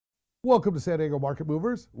Welcome to San Diego Market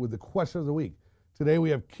Movers with the question of the week. Today we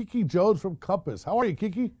have Keke Jones from Compass. How are you,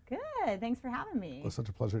 Keke? Good. Thanks for having me. Well, it's such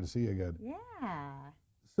a pleasure to see you again. Yeah.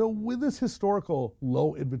 So with this historical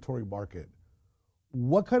low inventory market,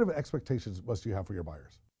 what kind of expectations must you have for your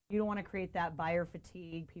buyers? You don't want to create that buyer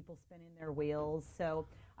fatigue, people spinning their wheels. So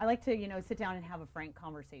I like to, sit down and have a frank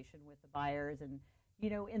conversation with the buyers. And,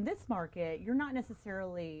 in this market, you're not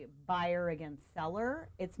necessarily buyer against seller.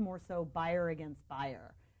 It's more so buyer against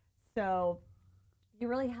buyer. So you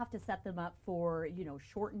really have to set them up for,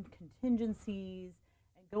 shortened contingencies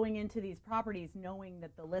and going into these properties knowing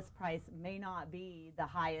that the list price may not be the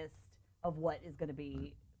highest of what is going to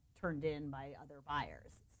be turned in by other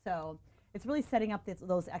buyers. So it's really setting up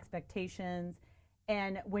those expectations.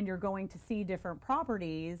 And when you're going to see different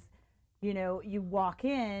properties, you walk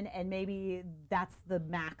in and maybe that's the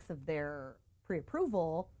max of their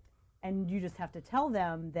pre-approval, and you just have to tell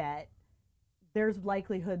them that there's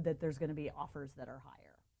likelihood that there's going to be offers that are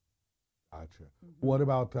higher. Gotcha. What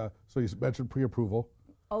about, so you mentioned pre-approval.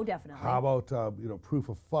 Oh, definitely. How about, proof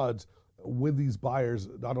of funds with these buyers,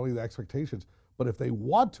 not only the expectations, but if they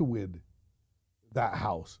want to win that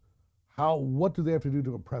house, what do they have to do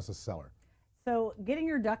to impress a seller? So getting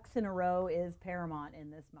your ducks in a row is paramount in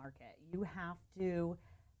this market. You have to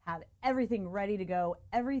have everything ready to go,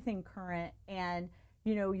 everything current, and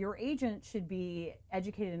your agent should be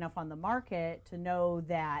educated enough on the market to know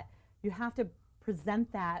that you have to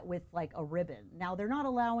present that with like a ribbon. Now they're not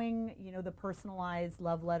allowing, the personalized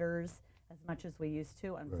love letters as much as we used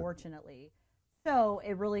to, unfortunately. Right. So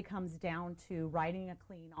it really comes down to writing a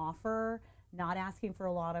clean offer, not asking for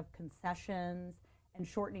a lot of concessions, and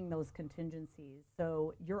shortening those contingencies.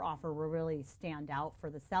 So your offer will really stand out for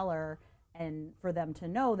the seller and for them to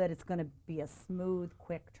know that it's going to be a smooth,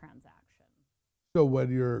 quick transaction. So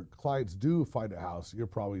when your clients do find a house, you're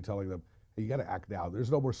probably telling them, hey, you got to act now.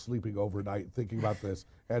 There's no more sleeping overnight thinking about this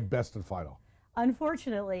and best and final.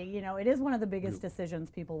 Unfortunately, it is one of the biggest decisions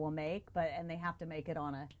people will make, and they have to make it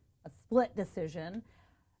on a split decision.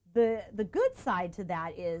 The good side to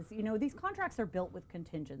that is, these contracts are built with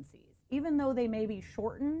contingencies. Even though they may be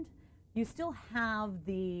shortened, you still have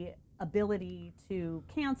the ability to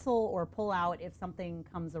cancel or pull out if something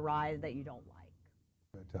comes awry that you don't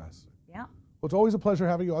like. Fantastic. Yeah. Well, it's always a pleasure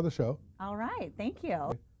having you on the show. All right. Thank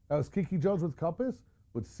you. That was Keke Jones with Compass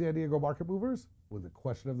with San Diego Market Movers with the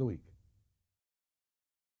question of the week.